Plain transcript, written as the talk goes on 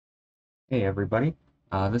Hey everybody,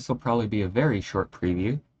 this will probably be a very short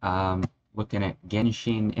preview. Looking at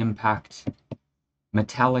Genshin Impact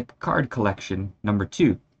Metallic Card Collection number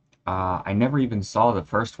 2. I never even saw the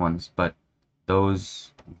first ones, but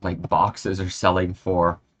those like boxes are selling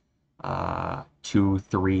for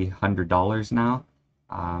 $200-300 now.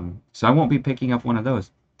 So I won't be picking up one of those.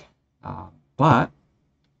 But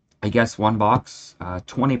I guess one box,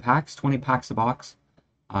 20 packs a box,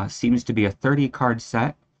 seems to be a 30 card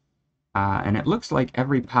set. And it looks like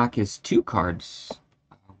every pack is 2 cards,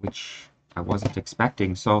 which I wasn't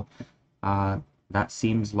expecting. So uh, that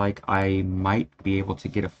seems like I might be able to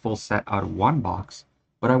get a full set out of one box,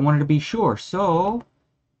 but I wanted to be sure. So,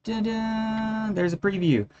 there's a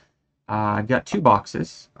preview. I've got 2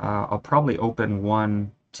 boxes. I'll probably open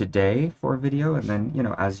one today for a video, and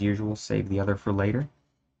then, as usual, save the other for later.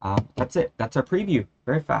 That's it. That's our preview.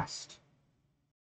 Very fast.